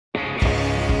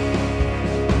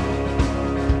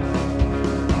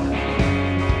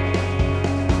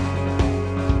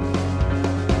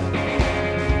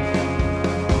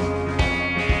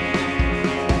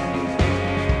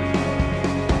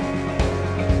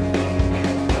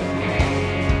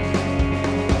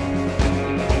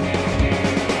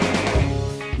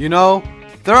You know,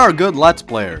 there are good Let's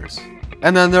Players,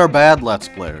 and then there are bad Let's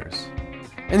Players.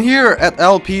 And here at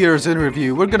eLPiers in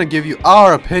Review, we're gonna give you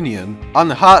our opinion on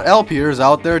the hot eLPiers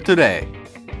out there today.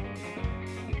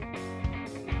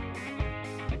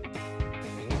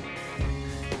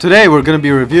 Today we're gonna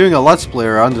be reviewing a Let's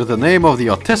Player under the name of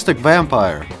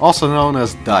TheAutisticVampire, also known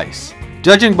as Dice.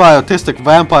 Judging by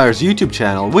TheAutisticVampire's YouTube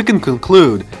channel, we can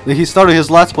conclude that he started his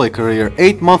Let's Play career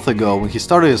 8 months ago when he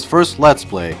started his first Let's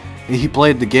Play, and he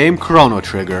played the game Chrono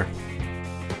Trigger.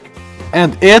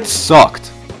 And it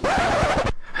sucked!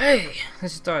 Hey,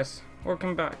 this is Dice.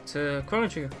 Welcome back to Chrono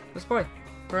Trigger. Let's play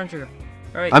Chrono Trigger.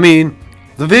 Alright. I mean,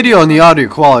 the video and the audio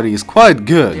quality is quite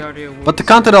good, but the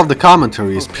content of the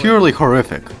commentary is purely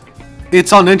horrific.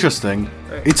 It's uninteresting,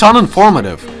 it's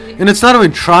uninformative, and it's not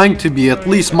even trying to be at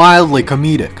least mildly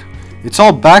comedic. It's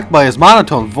all backed by his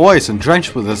monotone voice and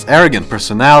drenched with his arrogant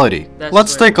personality.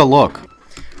 Let's take a look.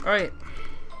 Alright.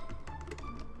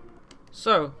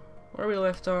 So, where we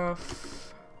left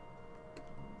off...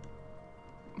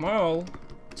 Marl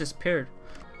disappeared.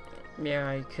 Yeah,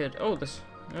 I could... Oh, this...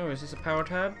 Oh, is this a power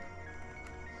tab?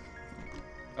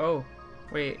 Oh,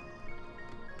 wait.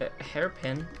 A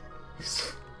hairpin?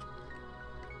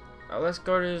 Let's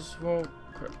go to his... Well...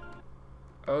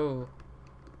 Oh.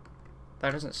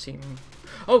 That doesn't seem...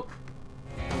 Oh!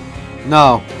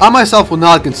 No, I myself would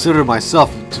not consider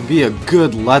myself to be a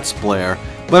good Let's Player,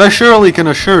 but I surely can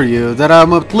assure you that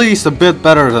I'm at least a bit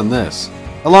better than this,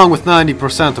 along with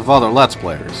 90% of other Let's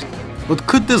Players. But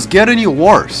could this get any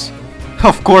worse?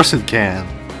 Of course it can.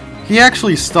 He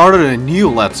actually started a new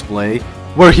Let's Play,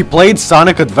 where he played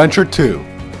Sonic Adventure 2,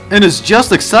 and is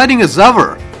just exciting as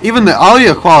ever. Even the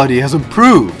audio quality has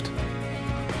improved.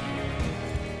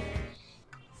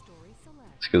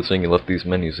 It's a good thing you left these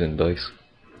menus in, Dice.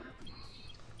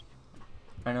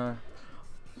 I know.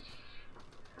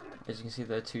 As you can see,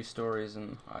 there are two stories,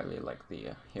 and I really like the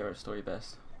hero story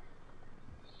best.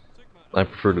 I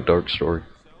prefer the dark story.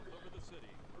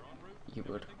 You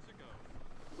would.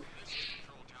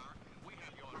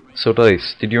 So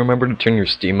Dice, did you remember to turn your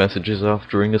Steam messages off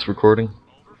during this recording?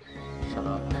 Shut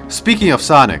up. Speaking of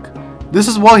Sonic, this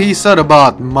is what he said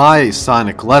about my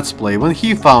Sonic Let's Play when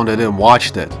he found it and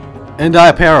watched it. And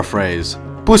I paraphrase,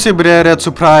 "Pussy bre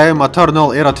Retsupurae maternal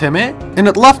Urethrae," and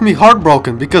it left me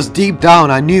heartbroken because deep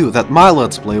down I knew that my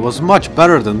Let's Play was much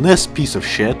better than this piece of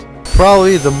shit.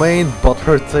 Probably the main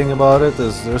butthurt thing about it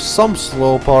is there's some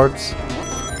slow parts,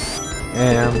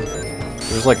 and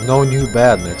there's like no new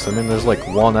badniks. I mean, there's like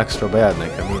one extra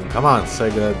badnik. I mean, come on,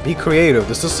 Sega, be creative.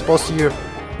 This is supposed to be your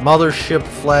mothership,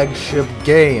 flagship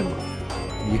game.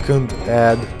 You couldn't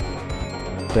add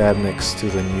badniks to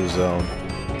the new zone.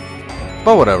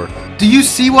 But whatever. Do you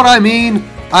see what I mean?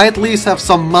 I at least have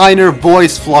some minor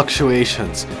voice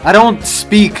fluctuations. I don't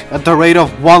speak at the rate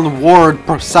of 1 word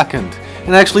per second,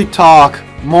 and actually talk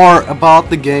more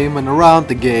about the game and around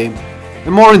the game,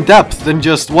 and more in depth than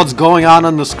just what's going on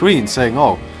the screen, saying,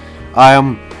 oh, I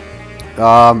am,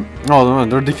 no,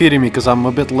 they're defeating me because I'm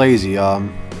a bit lazy,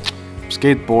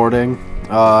 skateboarding,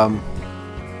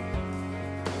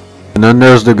 and then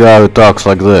there's the guy who talks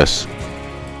like this.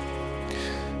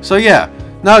 So yeah,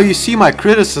 now you see my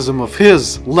criticism of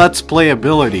his Let's Play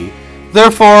ability.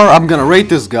 Therefore, I'm gonna rate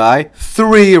this guy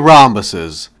 3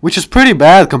 rhombuses, which is pretty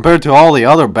bad compared to all the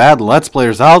other bad Let's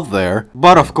Players out there,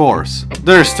 but of course,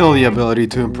 there's still the ability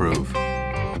to improve.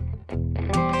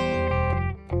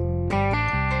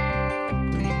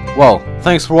 Well,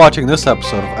 thanks for watching this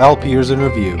episode of eLPiers in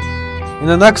Review. In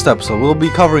the next episode, we'll be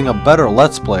covering a better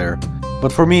Let's Player,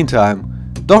 but for meantime,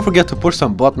 don't forget to push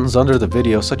some buttons under the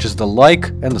video, such as the like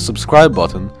and the subscribe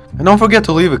button, and don't forget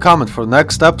to leave a comment for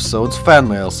next episode's fan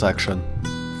mail section.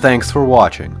 Thanks for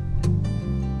watching.